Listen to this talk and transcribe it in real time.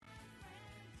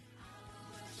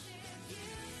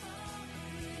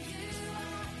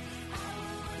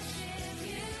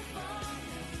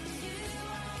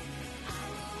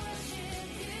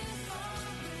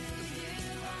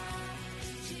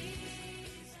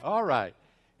All right.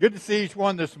 Good to see each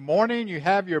one this morning. You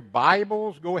have your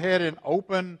Bibles. Go ahead and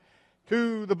open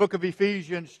to the book of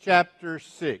Ephesians chapter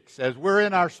 6. As we're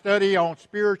in our study on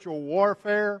spiritual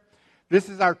warfare, this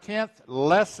is our 10th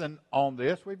lesson on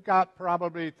this. We've got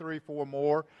probably 3-4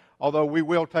 more, although we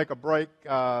will take a break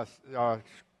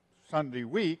Sunday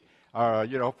week.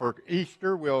 For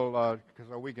Easter,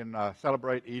 so we can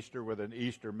celebrate Easter with an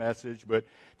Easter message. But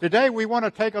today we want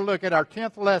to take a look at our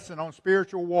 10th lesson on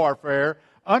spiritual warfare,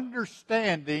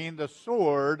 understanding the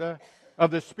sword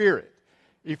of the Spirit.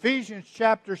 Ephesians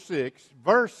chapter 6,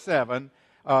 verse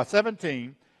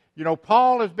 17.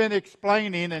 Paul has been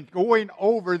explaining and going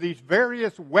over these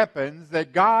various weapons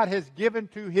that God has given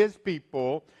to His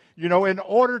people, in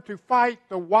order to fight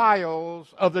the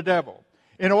wiles of the devil.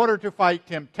 In order to fight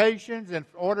temptations, in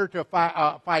order to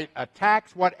fight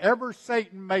attacks, whatever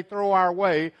Satan may throw our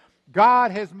way, God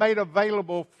has made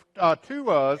available to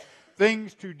us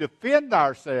things to defend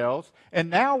ourselves.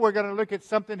 And now we're going to look at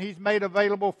something He's made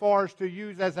available for us to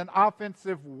use as an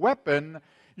offensive weapon,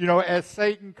 as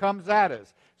Satan comes at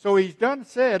us. So He's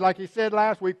said, like He said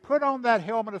last week, put on that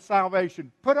helmet of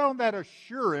salvation. Put on that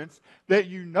assurance that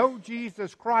you know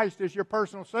Jesus Christ is your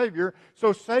personal Savior,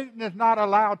 so Satan is not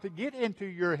allowed to get into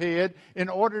your head in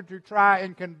order to try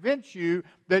and convince you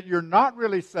that you're not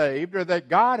really saved or that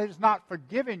God has not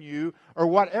forgiven you or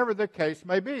whatever the case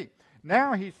may be.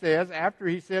 Now He says, after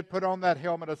He said put on that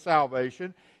helmet of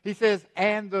salvation, He says,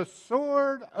 and the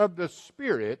sword of the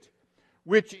Spirit,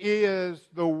 which is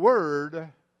the Word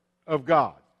of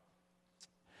God.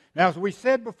 Now, as we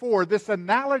said before, this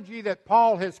analogy that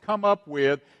Paul has come up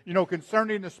with,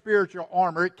 concerning the spiritual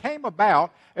armor, it came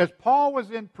about as Paul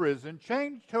was in prison,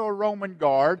 changed to a Roman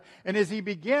guard, and as he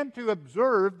began to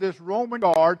observe this Roman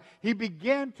guard, he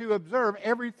began to observe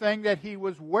everything that he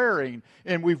was wearing.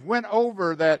 And we've went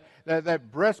over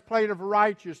that breastplate of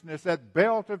righteousness, that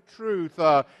belt of truth.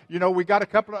 We got a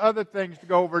couple of other things to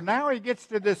go over. Now he gets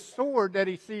to this sword that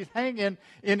he sees hanging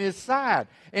in his side.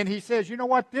 And he says, you know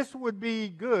what, this would be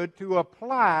good to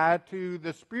apply to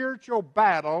the spiritual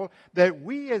battle that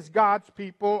we as God's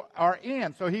people are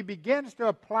in. So he begins to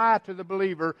apply to the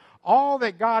believer all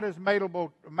that God has made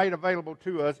available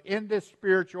to us in this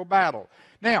spiritual battle.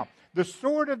 Now, the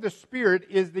sword of the Spirit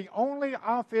is the only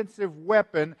offensive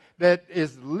weapon that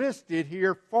is listed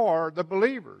here for the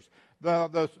believers.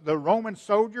 The Roman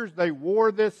soldiers, they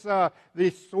wore this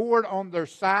sword on their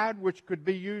side, which could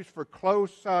be used for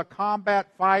close combat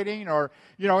fighting, or,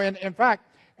 in fact,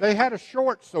 they had a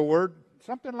short sword,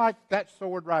 something like that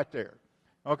sword right there,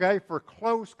 okay, for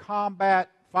close combat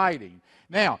fighting.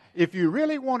 Now, if you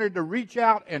really wanted to reach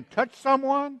out and touch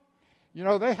someone,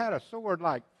 they had a sword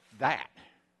like that.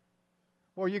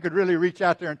 Well, you could really reach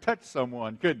out there and touch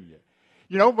someone, couldn't you?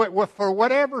 But for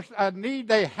whatever need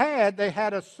they had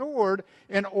a sword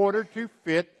in order to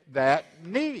fit that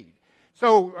need.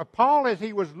 So Paul, as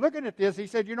he was looking at this, he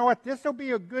said, you know what, this will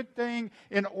be a good thing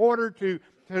in order to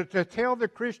tell the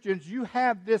Christians you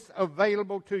have this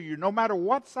available to you. No matter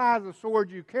what size of sword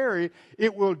you carry,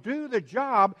 it will do the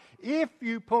job if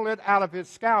you pull it out of its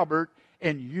scabbard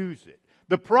and use it.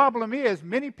 The problem is,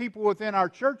 many people within our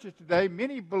churches today,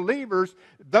 many believers,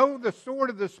 though the sword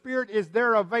of the Spirit is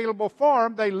there available for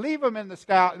them, they leave it in the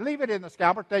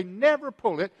scabbard. They never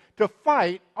pull it to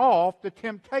fight off the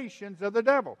temptations of the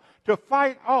devil, to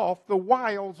fight off the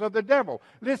wiles of the devil.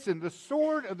 Listen, the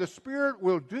sword of the Spirit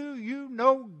will do you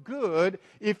no good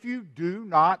if you do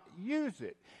not use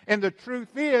it. And the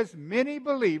truth is, many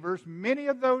believers, many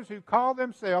of those who call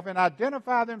themselves and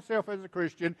identify themselves as a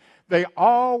Christian, they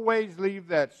always leave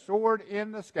that sword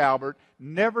in the scabbard,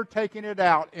 never taking it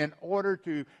out in order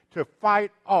to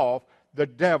fight off the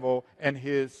devil and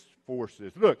his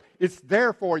forces. Look, it's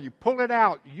there for you. Pull it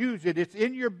out. Use it. It's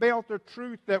in your belt of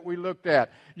truth that we looked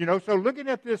at. So looking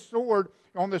at this sword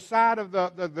on the side of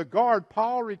the guard,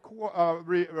 Paul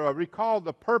recalled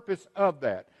the purpose of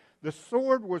that. The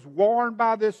sword was worn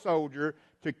by this soldier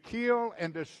to kill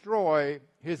and destroy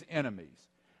his enemies.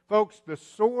 Folks, the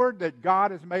sword that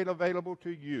God has made available to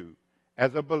you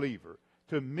as a believer,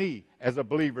 to me as a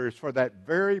believer, is for that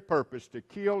very purpose, to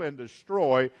kill and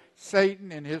destroy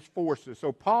Satan and his forces.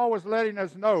 So Paul was letting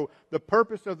us know the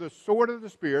purpose of the sword of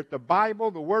the Spirit, the Bible,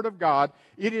 the Word of God.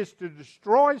 It is to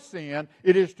destroy sin.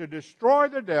 It is to destroy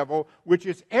the devil, which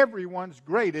is everyone's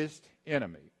greatest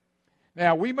enemy.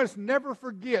 Now, we must never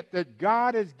forget that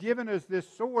God has given us this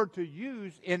sword to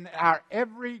use in our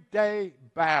everyday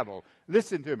battle.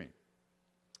 Listen to me.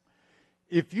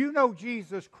 If you know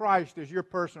Jesus Christ as your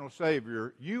personal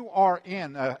Savior, you are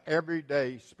in an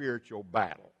everyday spiritual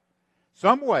battle.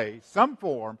 Some way, some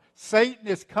form, Satan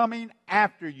is coming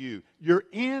after you. You're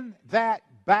in that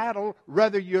battle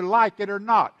whether you like it or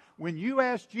not. When you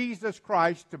ask Jesus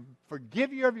Christ to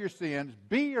forgive you of your sins,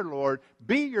 be your Lord,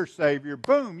 be your Savior,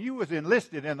 boom, you was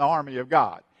enlisted in the army of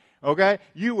God. Okay?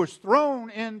 You was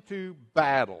thrown into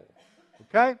battle.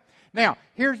 Okay? Now,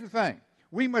 here's the thing.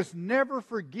 We must never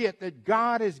forget that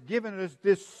God has given us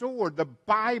this sword, the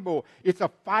Bible. It's a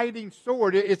fighting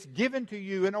sword. It's given to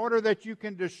you in order that you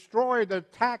can destroy the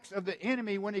attacks of the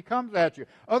enemy when he comes at you.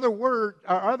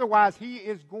 Otherwise, he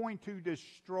is going to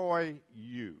destroy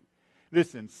you.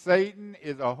 Listen, Satan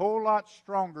is a whole lot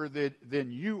stronger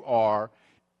than you are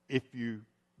if you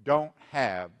don't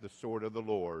have the sword of the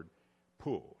Lord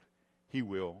pulled. He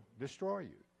will destroy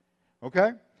you.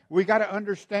 Okay? We got to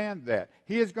understand that.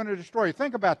 He is going to destroy you.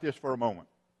 Think about this for a moment.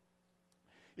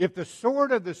 If the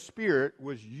sword of the Spirit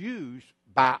was used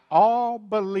by all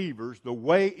believers the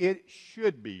way it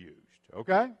should be used,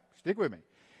 okay? Stick with me.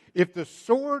 If the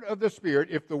sword of the Spirit,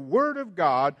 if the Word of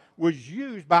God was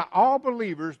used by all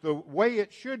believers the way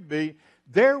it should be,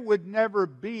 there would never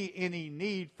be any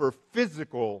need for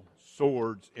physical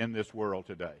swords in this world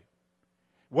today.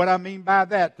 What I mean by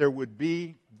that, there would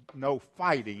be no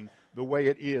fighting the way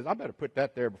it is. I better put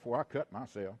that there before I cut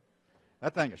myself.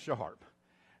 That thing is sharp.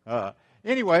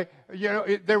 Anyway,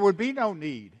 there would be no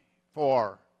need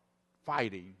for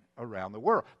fighting around the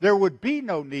world. There would be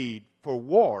no need for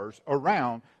wars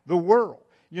around the world.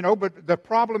 But the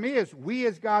problem is, we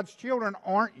as God's children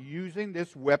aren't using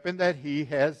this weapon that He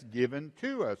has given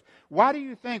to us. Why do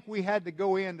you think we had to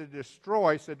go in to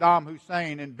destroy Saddam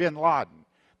Hussein and bin Laden?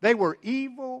 They were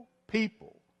evil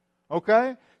people.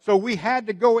 Okay? So we had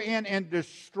to go in and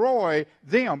destroy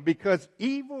them because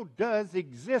evil does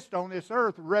exist on this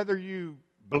earth, whether you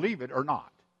believe it or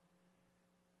not.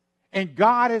 And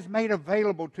God has made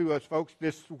available to us, folks,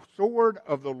 this sword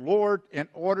of the Lord in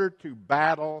order to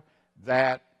battle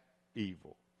that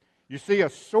evil. You see, a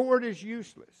sword is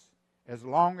useless as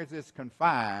long as it's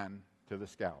confined to the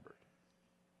scabbard.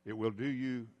 It will do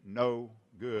you no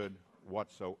good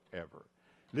whatsoever.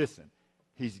 Listen.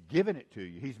 He's given it to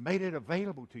you. He's made it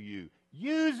available to you.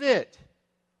 Use it.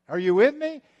 Are you with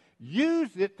me?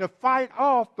 Use it to fight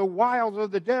off the wiles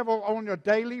of the devil on a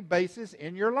daily basis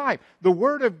in your life. The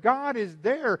Word of God is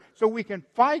there so we can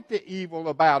fight the evil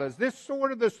about us. This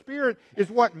sword of the Spirit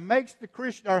is what makes the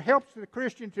Christian, or helps the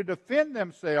Christian to defend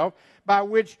themselves, by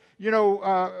which,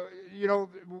 we're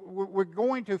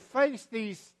going to face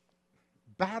these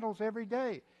battles every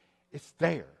day. It's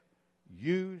there.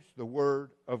 Use the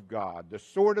Word of God. The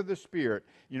sword of the Spirit,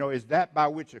 is that by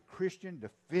which a Christian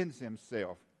defends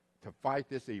himself to fight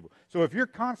this evil. So if you're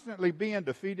constantly being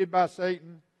defeated by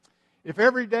Satan, if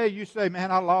every day you say, man,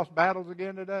 I lost battles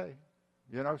again today.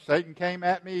 Satan came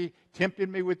at me, tempted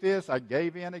me with this, I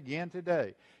gave in again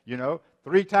today.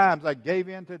 3 times I gave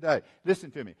in today.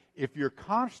 Listen to me. If you're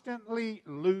constantly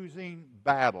losing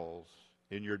battles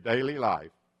in your daily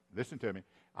life, listen to me.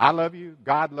 I love you.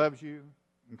 God loves you.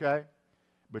 Okay?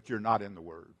 But you're not in the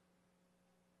Word.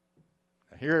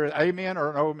 Hear amen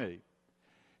or no me.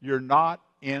 You're not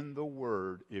in the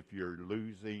Word if you're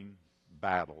losing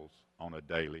battles on a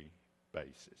daily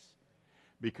basis.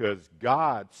 Because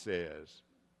God says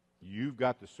you've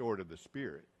got the sword of the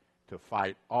Spirit to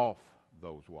fight off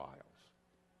those wiles.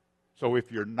 So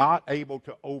if you're not able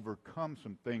to overcome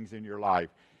some things in your life,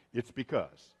 it's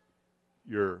because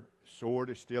your sword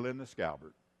is still in the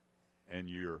scabbard and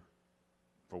you're,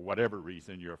 for whatever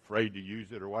reason, you're afraid to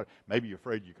use it, or what? Maybe you're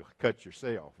afraid you could cut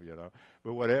yourself,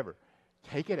 but whatever.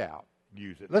 Take it out,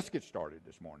 use it. Let's get started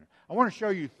this morning. I want to show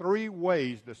you 3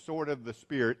 ways the sword of the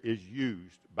Spirit is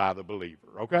used by the believer,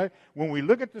 okay? When we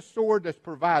look at the sword that's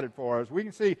provided for us, we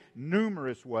can see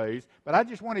numerous ways, but I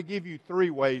just want to give you 3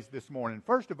 ways this morning.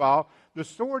 First of all, the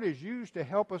sword is used to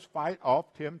help us fight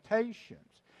off temptations.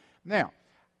 Now,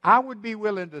 I would be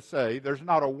willing to say there's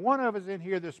not a one of us in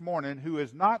here this morning who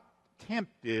is not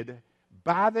tempted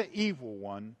by the evil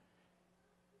one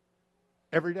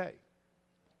every day.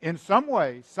 In some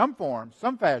way, some form,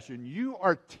 some fashion, you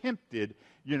are tempted,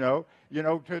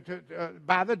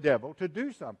 by the devil to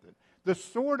do something. The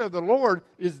sword of the Lord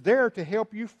is there to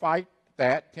help you fight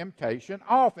that temptation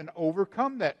off and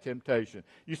overcome that temptation.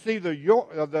 You see,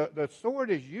 the sword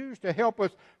is used to help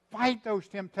us fight those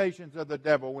temptations of the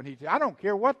devil when I don't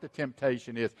care what the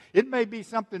temptation is. It may be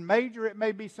something major, it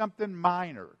may be something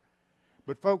minor.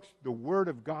 But folks, the Word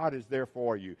of God is there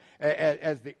for you.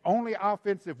 As the only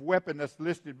offensive weapon that's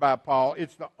listed by Paul,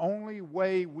 it's the only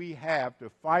way we have to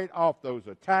fight off those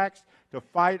attacks, to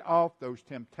fight off those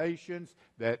temptations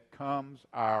that comes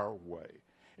our way.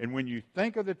 And when you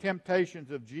think of the temptations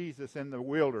of Jesus in the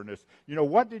wilderness,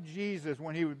 what did Jesus,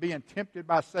 when he was being tempted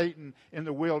by Satan in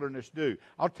the wilderness, do?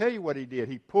 I'll tell you what he did.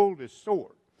 He pulled his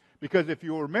sword. Because if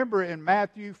you'll remember in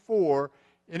Matthew 4,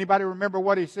 anybody remember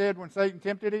what he said when Satan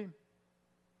tempted him?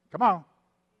 Come on.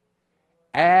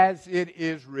 As it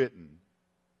is written.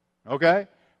 Okay?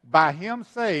 By him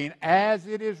saying, as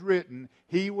it is written,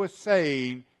 he was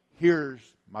saying, here's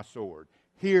my sword.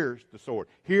 Here's the sword.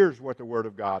 Here's what the Word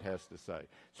of God has to say.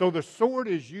 So the sword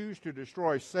is used to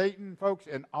destroy Satan, folks,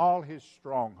 and all his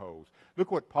strongholds.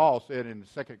 Look what Paul said in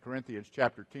 2 Corinthians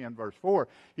chapter 10, verse 4.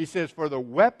 He says, for the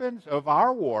weapons of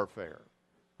our warfare,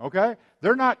 okay,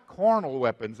 they're not carnal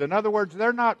weapons. In other words,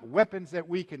 they're not weapons that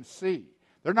we can see.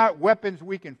 They're not weapons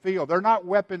we can feel. They're not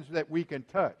weapons that we can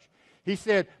touch. He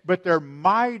said, but they're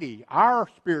mighty. Our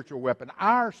spiritual weapon,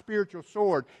 our spiritual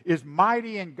sword is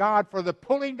mighty in God for the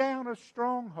pulling down of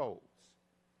strongholds.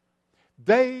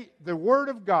 The Word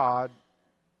of God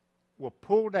will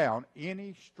pull down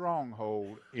any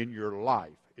stronghold in your life,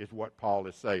 is what Paul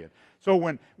is saying. So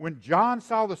when John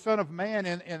saw the Son of Man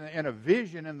in a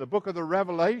vision in the book of the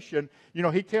Revelation,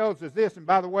 he tells us this. And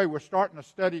by the way, we're starting a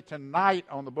study tonight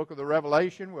on the book of the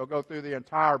Revelation. We'll go through the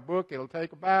entire book. It'll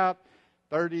take about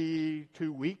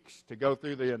 32 weeks to go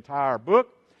through the entire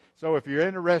book. So if you're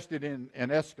interested in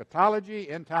eschatology,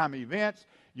 end-time events,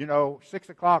 6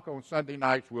 o'clock on Sunday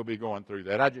nights we'll be going through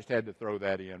that. I just had to throw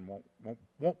that in.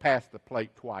 Won't pass the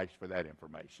plate twice for that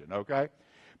information, okay?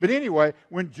 But anyway,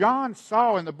 when John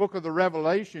saw in the book of the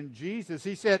Revelation Jesus,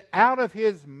 he said, out of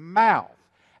his mouth,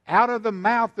 out of the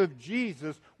mouth of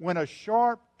Jesus went a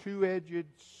sharp two-edged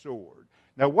sword.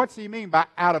 Now what's he mean by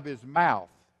out of his mouth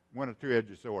went a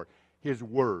two-edged sword? His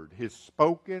word, his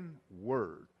spoken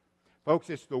word. Folks,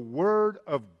 it's the Word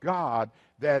of God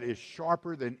that is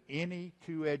sharper than any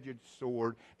two-edged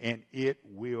sword, and it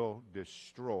will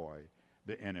destroy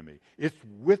the enemy. It's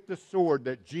with the sword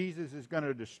that Jesus is going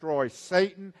to destroy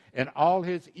Satan and all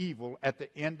his evil at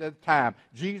the end of time.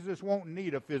 Jesus won't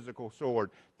need a physical sword.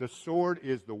 The sword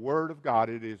is the Word of God.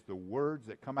 It is the words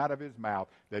that come out of his mouth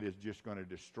that is just going to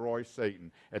destroy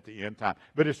Satan at the end time.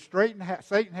 But if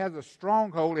Satan has a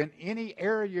stronghold in any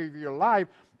area of your life,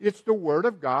 it's the Word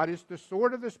of God. It's the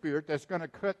sword of the Spirit that's going to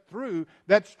cut through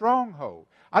that stronghold.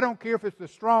 I don't care if it's the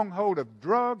stronghold of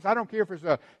drugs. I don't care if it's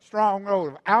a stronghold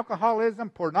of alcoholism,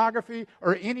 pornography,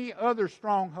 or any other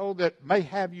stronghold that may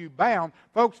have you bound.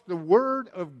 Folks, the Word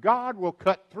of God will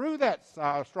cut through that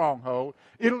stronghold.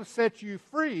 It'll set you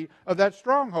free of that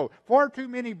stronghold. Far too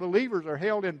many believers are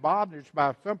held in bondage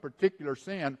by some particular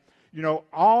sin.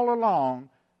 All along,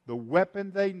 the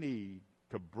weapon they need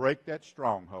to break that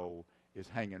stronghold is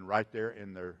hanging right there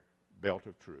in their belt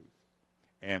of truth.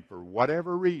 And for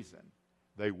whatever reason,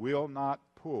 they will not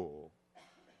pull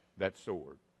that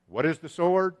sword. What is the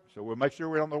sword? So we'll make sure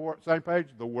we're on the same page.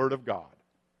 The Word of God.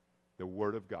 The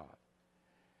Word of God.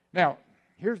 Now,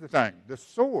 here's the thing. The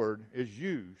sword is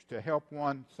used to help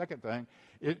one, second thing,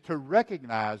 to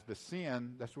recognize the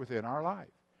sin that's within our life.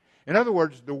 In other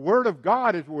words, the Word of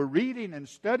God, as we're reading and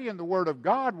studying the Word of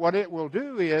God, what it will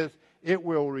do is it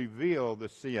will reveal the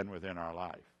sin within our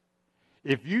life.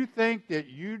 If you think that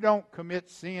you don't commit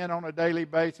sin on a daily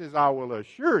basis, I will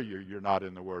assure you you're not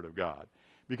in the Word of God.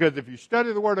 Because if you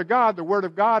study the Word of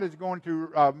God is going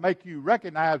to make you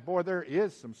recognize, boy, there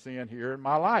is some sin here in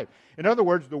my life. In other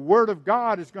words, the Word of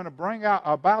God is going to bring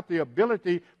about the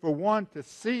ability for one to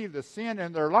see the sin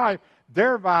in their life,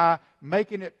 thereby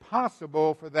making it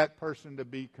possible for that person to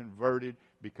be converted,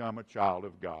 become a child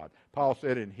of God. Paul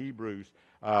said in Hebrews,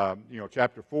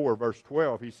 chapter 4, verse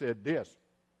 12, he said this,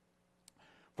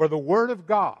 for the Word of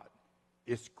God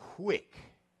is quick.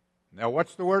 Now,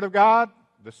 what's the Word of God?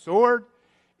 The sword.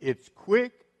 It's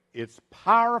quick, it's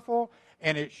powerful,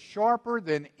 and it's sharper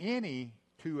than any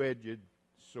two-edged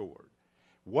sword.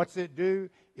 What's it do?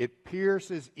 It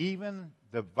pierces even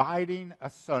dividing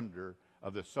asunder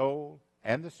of the soul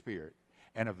and the spirit,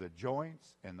 and of the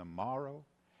joints and the marrow,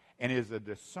 and is a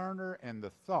discerner in the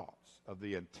thoughts of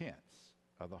the intents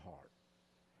of the heart.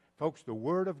 Folks, the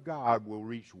Word of God will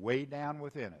reach way down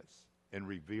within us and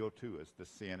reveal to us the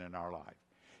sin in our life.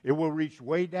 It will reach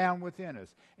way down within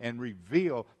us and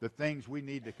reveal the things we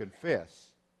need to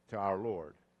confess to our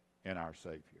Lord and our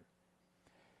Savior.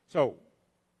 So,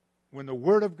 when the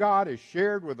Word of God is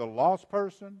shared with a lost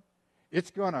person,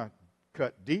 it's going to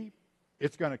cut deep,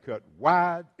 it's going to cut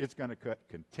wide, it's going to cut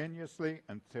continuously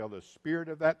until the spirit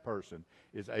of that person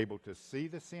is able to see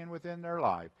the sin within their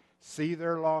life, see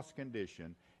their lost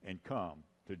condition, and come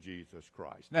to Jesus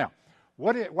Christ. Now,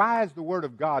 why is the Word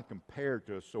of God compared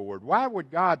to a sword? Why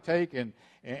would God take and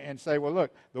say, well,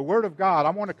 look, the Word of God, I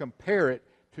want to compare it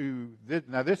to this.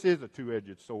 Now, this is a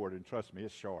two-edged sword, and trust me,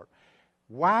 it's sharp.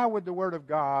 Why would the Word of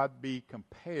God be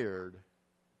compared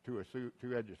to a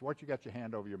two-edged sword? What, you got your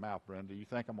hand over your mouth, Brenda? Do you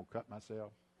think I'm going to cut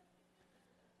myself?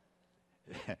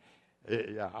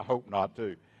 Yeah, I hope not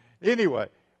too. Anyway,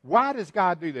 why does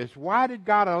God do this? Why did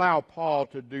God allow Paul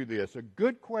to do this? A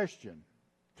good question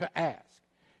to ask.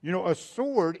 You know, a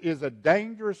sword is a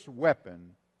dangerous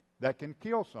weapon that can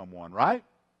kill someone, right?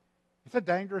 It's a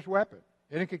dangerous weapon,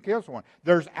 and it can kill someone.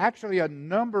 There's actually a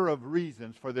number of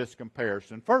reasons for this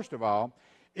comparison. First of all,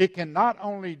 it can not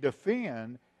only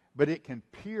defend, but it can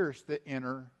pierce the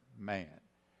inner man.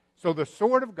 So the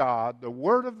sword of God, the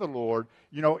word of the Lord,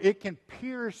 you know, it can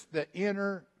pierce the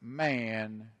inner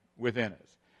man within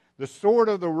us. The sword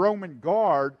of the Roman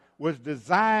guard was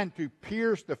designed to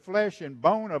pierce the flesh and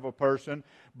bone of a person,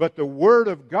 but the word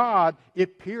of God,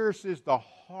 it pierces the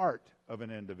heart of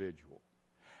an individual.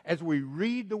 As we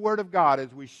read the word of God,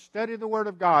 as we study the word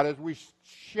of God, as we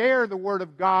share the word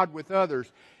of God with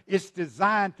others, it's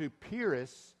designed to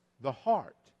pierce the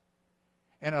heart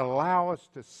and allow us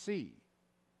to see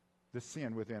the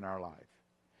sin within our life.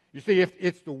 You see, if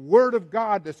it's the Word of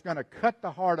God that's going to cut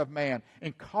the heart of man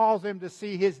and cause him to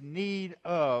see his need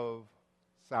of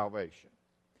salvation.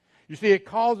 You see, it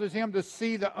causes him to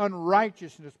see the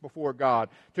unrighteousness before God,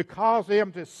 to cause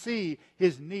him to see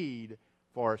his need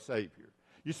for a Savior.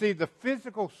 You see, the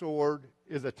physical sword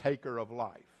is a taker of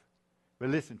life. But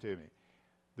listen to me,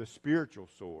 the spiritual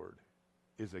sword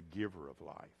is a giver of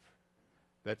life.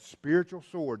 That spiritual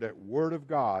sword, that Word of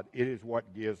God, it is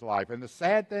what gives life. And the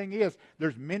sad thing is,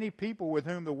 there's many people with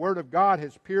whom the Word of God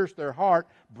has pierced their heart,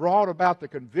 brought about the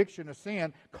conviction of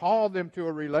sin, called them to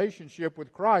a relationship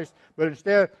with Christ, but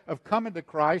instead of coming to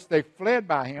Christ, they fled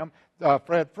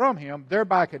from Him,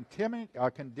 thereby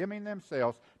condemning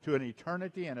themselves to an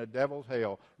eternity in a devil's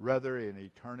hell, rather an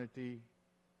eternity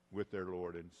with their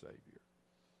Lord and Savior.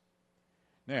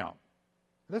 Now,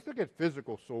 let's look at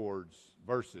physical swords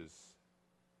versus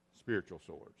spiritual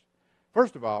swords.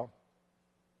 First of all,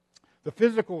 the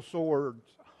physical swords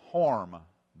harm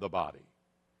the body.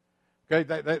 Okay,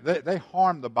 they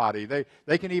harm the body.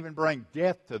 They can even bring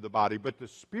death to the body. But the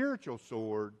spiritual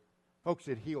sword, folks,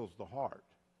 it heals the heart.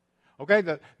 Okay,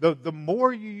 the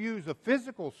more you use a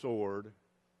physical sword,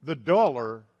 the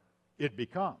duller it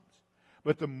becomes.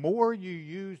 But the more you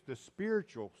use the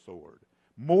spiritual sword,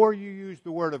 more you use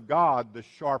the Word of God, the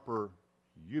sharper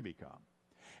you become.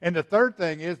 And the third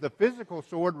thing is the physical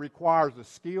sword requires a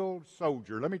skilled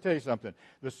soldier. Let me tell you something.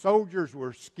 The soldiers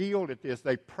were skilled at this.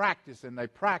 They practiced,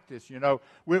 you know,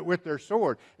 with their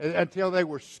sword until they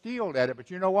were skilled at it. But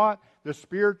you know what? The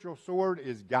spiritual sword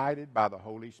is guided by the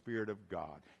Holy Spirit of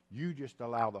God. You just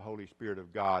allow the Holy Spirit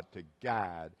of God to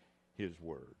guide His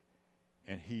Word,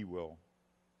 and He will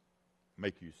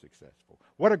make you successful.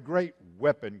 What a great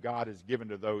weapon God has given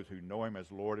to those who know Him as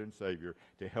Lord and Savior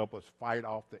to help us fight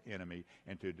off the enemy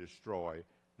and to destroy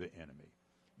the enemy.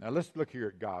 Now let's look here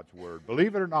at God's Word.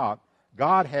 Believe it or not,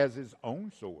 God has His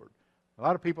own sword. A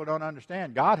lot of people don't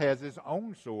understand. God has His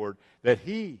own sword that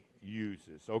He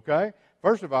uses, okay?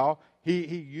 First of all, He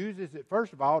uses it,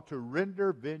 first of all, to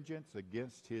render vengeance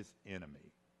against His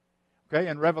enemy. Okay,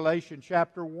 in Revelation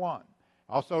chapter 1.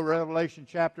 Also, Revelation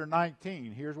chapter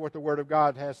 19, here's what the Word of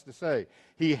God has to say.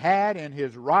 He had in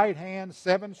His right hand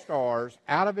 7 stars.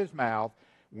 Out of His mouth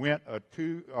went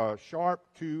sharp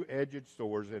two-edged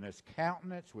swords, and His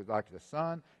countenance was like the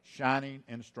sun shining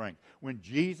in strength. When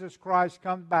Jesus Christ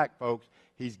comes back, folks,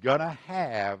 He's going to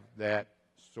have that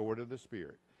sword of the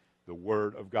Spirit, the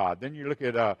Word of God. Then you look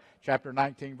at chapter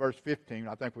 19, verse 15.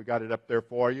 I think we got it up there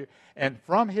for you. And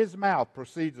from His mouth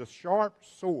proceeds a sharp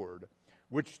sword,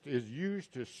 which is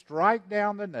used to strike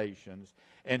down the nations,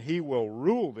 and He will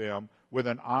rule them with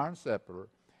an iron scepter,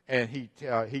 and he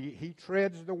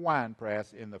treads the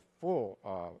winepress in the full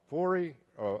fury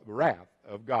wrath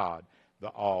of God, the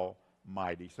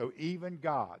Almighty. So even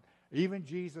God, even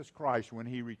Jesus Christ, when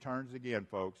He returns again,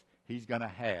 folks, He's going to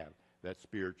have that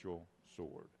spiritual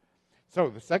sword. So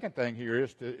the second thing here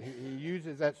is He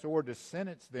uses that sword to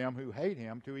sentence them who hate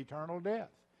Him to eternal death.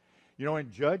 You know,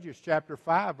 in Judges chapter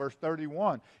 5, verse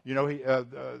 31, you know,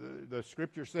 the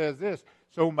Scripture says this,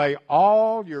 so may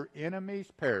all your enemies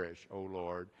perish, O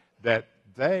Lord,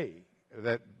 may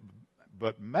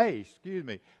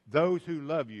those who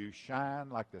love you shine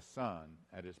like the sun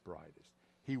at its brightest.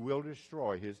 He will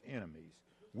destroy His enemies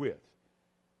with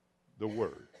the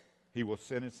Word. He will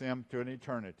sentence them to an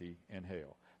eternity in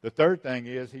hell. The third thing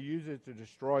is He uses it to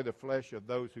destroy the flesh of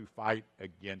those who fight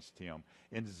against Him.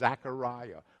 In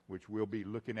Zechariah, which we'll be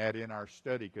looking at in our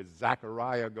study, because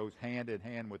Zechariah goes hand in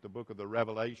hand with the book of the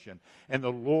Revelation. And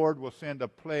the Lord will send a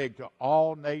plague to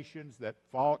all nations that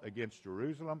fought against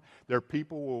Jerusalem. Their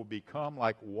people will become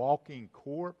like walking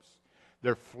corpse,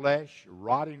 their flesh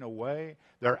rotting away.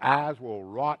 Their eyes will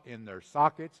rot in their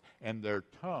sockets, and their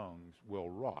tongues will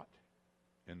rot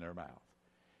in their mouth.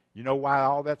 You know why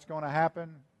all that's going to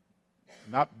happen?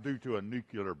 Not due to a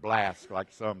nuclear blast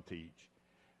like some teach,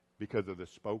 because of the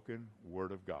spoken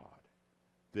word of God.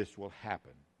 This will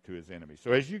happen to his enemies.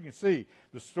 So as you can see,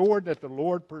 the sword that the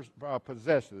Lord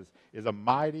possesses is a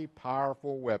mighty,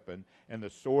 powerful weapon, and the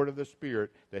sword of the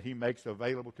Spirit that he makes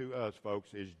available to us,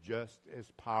 folks, is just as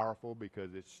powerful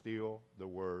because it's still the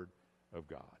word of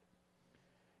God.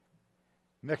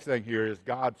 Next thing here is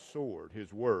God's sword,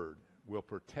 his word, will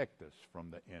protect us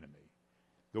from the enemy.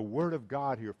 The word of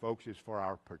God here, folks, is for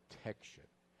our protection.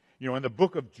 You know, in the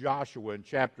book of Joshua in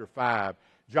chapter 5,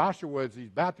 Joshua, as he's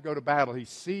about to go to battle, he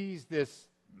sees this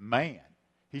man.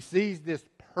 He sees this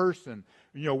person,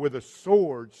 with a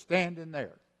sword standing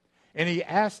there. And he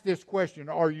asks this question,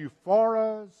 are you for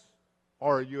us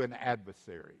or are you an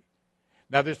adversary?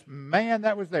 Now, this man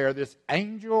that was there, this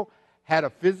angel, had a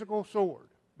physical sword,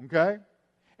 okay?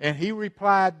 And he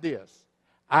replied this,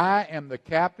 I am the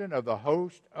captain of the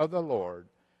host of the Lord.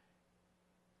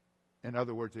 In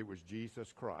other words, it was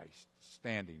Jesus Christ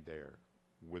standing there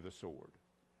with a sword.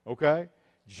 Okay?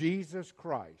 Jesus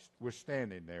Christ was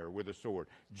standing there with a sword.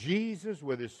 Jesus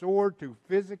with his sword to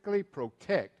physically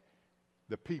protect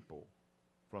the people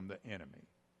from the enemy.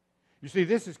 You see,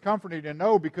 this is comforting to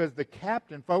know because the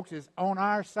captain, folks, is on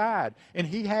our side. And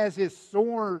he has his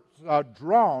sword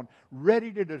drawn,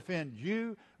 ready to defend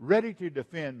you, ready to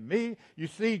defend me. You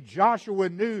see, Joshua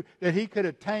knew that he could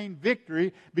attain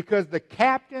victory because the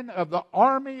captain of the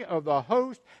army of the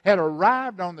host had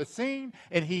arrived on the scene,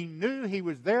 and he knew he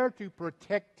was there to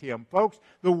protect him. Folks,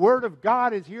 the Word of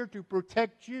God is here to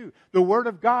protect you. The Word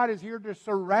of God is here to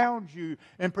surround you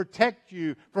and protect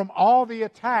you from all the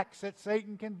attacks that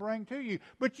Satan can bring to you.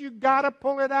 But you've got to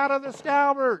pull it out of the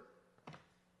scabbard.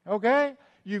 Okay?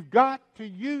 You've got to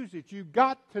use it. You've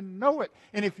got to know it.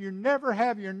 And if you never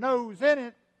have your nose in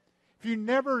it, if you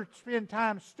never spend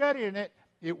time studying it,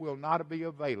 it will not be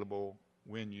available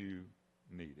when you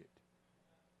need it.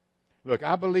 Look,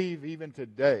 I believe even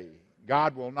today,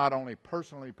 God will not only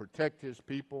personally protect his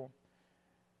people,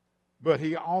 but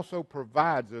he also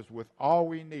provides us with all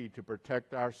we need to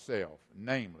protect ourselves,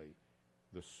 namely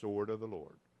the sword of the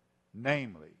Lord,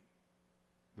 namely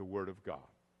the Word of God.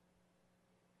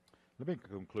 Let me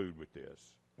conclude with this.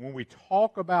 When we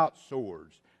talk about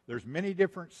swords, there's many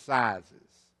different sizes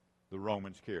the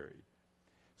Romans carried.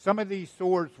 Some of these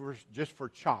swords were just for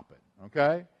chopping,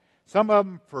 okay? Some of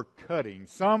them for cutting,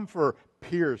 some for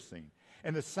piercing.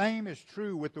 And the same is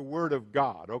true with the Word of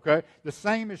God, okay? The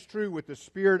same is true with the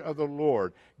Spirit of the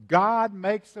Lord. God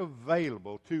makes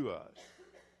available to us,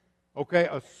 okay,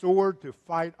 a sword to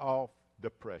fight off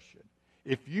depression.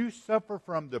 If you suffer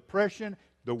from depression,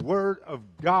 the Word of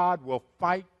God will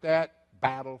fight that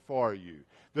battle for you.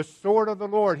 The sword of the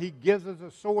Lord, he gives us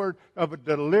a sword of a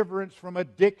deliverance from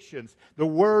addictions. The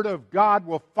Word of God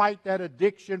will fight that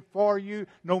addiction for you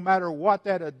no matter what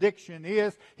that addiction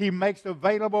is. He makes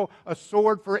available a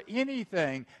sword for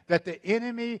anything that the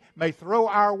enemy may throw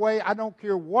our way. I don't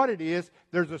care what it is.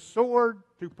 There's a sword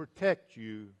to protect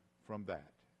you from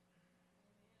that.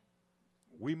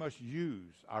 We must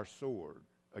use our sword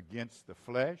against the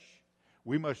flesh.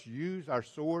 We must use our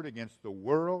sword against the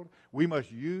world. We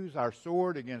must use our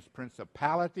sword against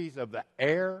principalities of the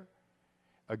air,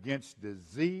 against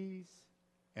disease,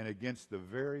 and against the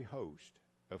very host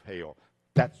of hell.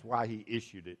 That's why he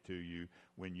issued it to you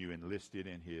when you enlisted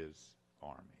in his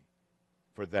army,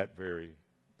 for that very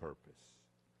purpose.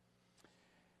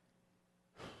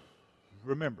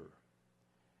 Remember,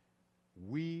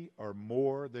 we are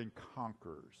more than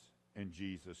conquerors in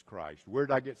Jesus Christ. Where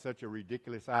did I get such a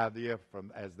ridiculous idea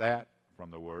as that?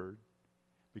 From the Word.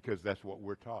 Because that's what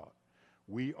we're taught.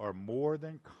 We are more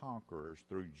than conquerors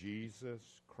through Jesus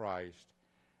Christ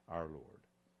our Lord.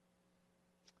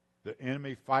 The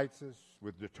enemy fights us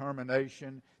with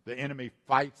determination. The enemy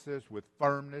fights us with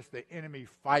firmness. The enemy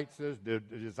fights us,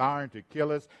 desiring to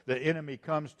kill us. The enemy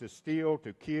comes to steal,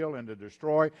 to kill, and to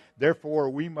destroy. Therefore,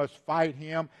 we must fight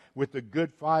him with the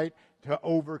good fight to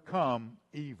overcome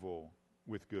evil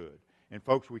with good. And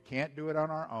folks, we can't do it on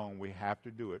our own. We have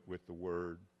to do it with the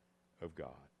Word of God.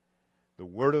 The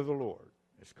Word of the Lord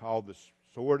is called the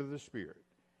sword of the Spirit.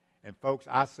 And folks,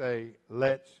 I say,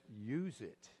 let's use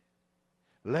it.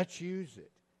 Let's use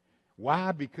it.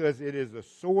 Why? Because it is a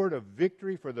sword of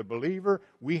victory for the believer.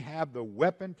 We have the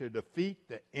weapon to defeat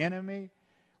the enemy.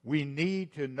 We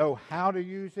need to know how to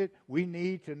use it. We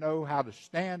need to know how to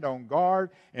stand on guard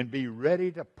and be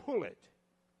ready to pull it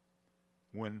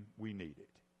when we need it.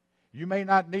 You may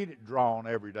not need it drawn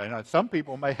every day. Now, some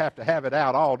people may have to have it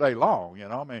out all day long.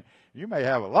 You may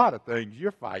have a lot of things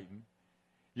you're fighting.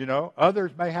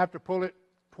 Others may have to pull it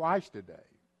twice a day,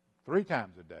 3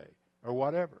 times a day. or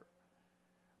whatever.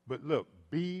 But look,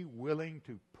 be willing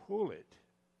to pull it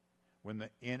when the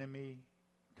enemy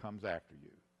comes after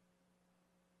you.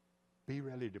 Be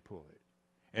ready to pull it.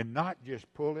 And not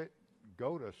just pull it,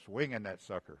 go to swinging that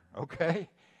sucker, okay?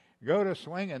 Go to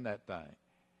swinging that thing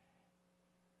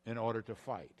in order to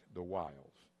fight the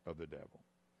wiles of the devil.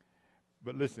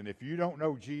 But listen, if you don't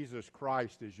know Jesus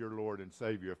Christ as your Lord and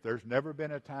Savior, if there's never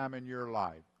been a time in your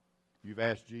life you've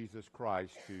asked Jesus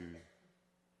Christ to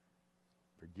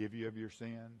forgive you of your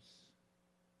sins,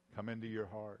 come into your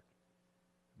heart,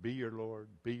 be your Lord,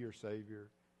 be your Savior,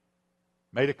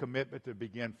 made a commitment to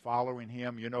begin following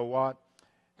Him, you know what?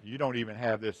 You don't even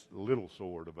have this little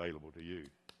sword available to you.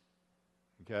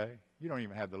 Okay? You don't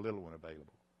even have the little one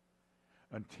available.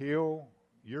 Until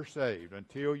you're saved,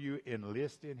 until you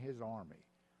enlist in His army,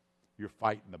 you're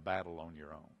fighting the battle on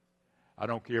your own. I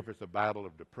don't care if it's a battle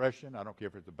of depression. I don't care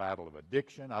if it's a battle of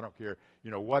addiction. I don't care,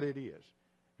 what it is.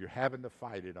 You're having to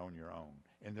fight it on your own.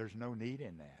 And there's no need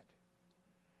in that.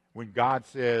 When God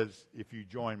says, if you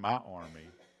join my army,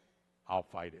 I'll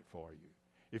fight it for you.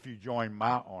 If you join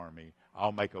my army,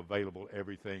 I'll make available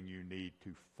everything you need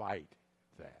to fight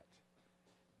that.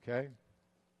 Okay?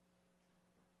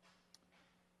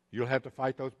 You'll have to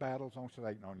fight those battles on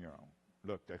Satan on your own.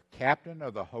 Look, the captain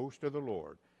of the host of the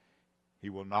Lord, he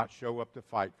will not show up to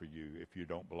fight for you if you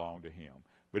don't belong to him.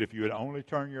 But if you would only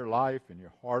turn your life and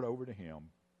your heart over to him,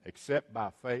 accept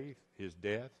by faith his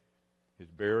death, his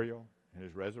burial, and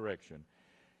his resurrection,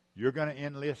 you're going to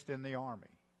enlist in the army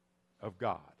of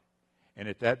God. And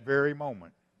at that very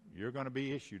moment, you're going to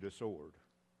be issued a sword.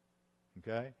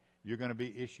 Okay? You're going to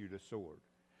be issued a sword.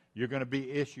 You're going to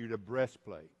be issued a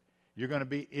breastplate. You're going to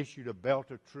be issued a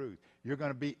belt of truth. You're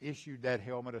going to be issued that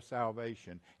helmet of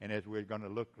salvation. And as we're going to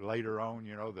look later on,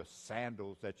 the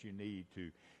sandals that you need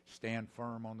to stand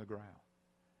firm on the ground.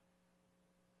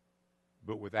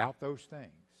 But without those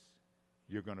things,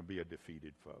 you're going to be a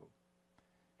defeated foe.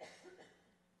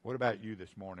 What about you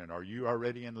this morning? Are you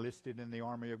already enlisted in the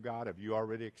army of God? Have you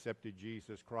already accepted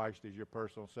Jesus Christ as your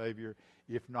personal Savior?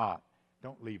 If not,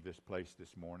 don't leave this place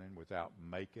this morning without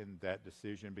making that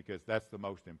decision, because that's the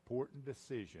most important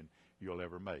decision you'll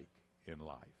ever make in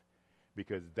life.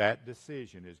 Because that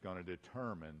decision is going to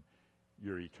determine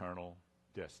your eternal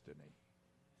destiny.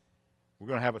 We're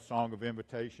going to have a song of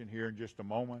invitation here in just a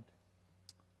moment.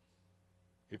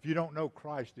 If you don't know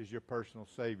Christ as your personal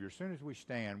Savior, as soon as we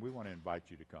stand, we want to invite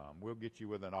you to come. We'll get you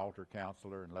with an altar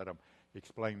counselor and let them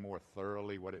explain more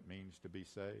thoroughly what it means to be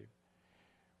saved.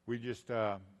 We just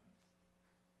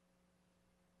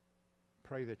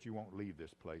pray that you won't leave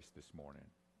this place this morning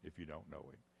if you don't know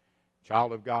Him.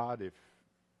 Child of God, if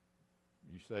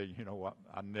you say, you know what,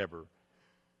 I never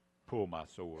pull my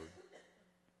sword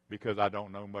because I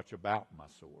don't know much about my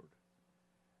sword,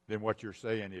 then what you're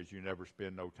saying is you never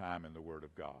spend no time in the Word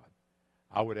of God.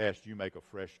 I would ask you make a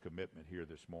fresh commitment here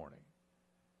this morning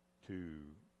to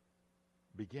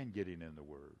begin getting in the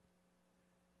Word.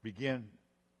 Begin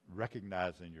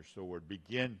recognizing your sword.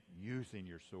 Begin using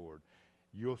your sword.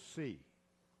 You'll see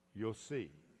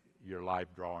your life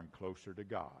drawing closer to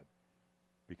God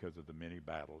because of the many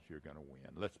battles you're going to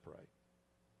win. Let's pray.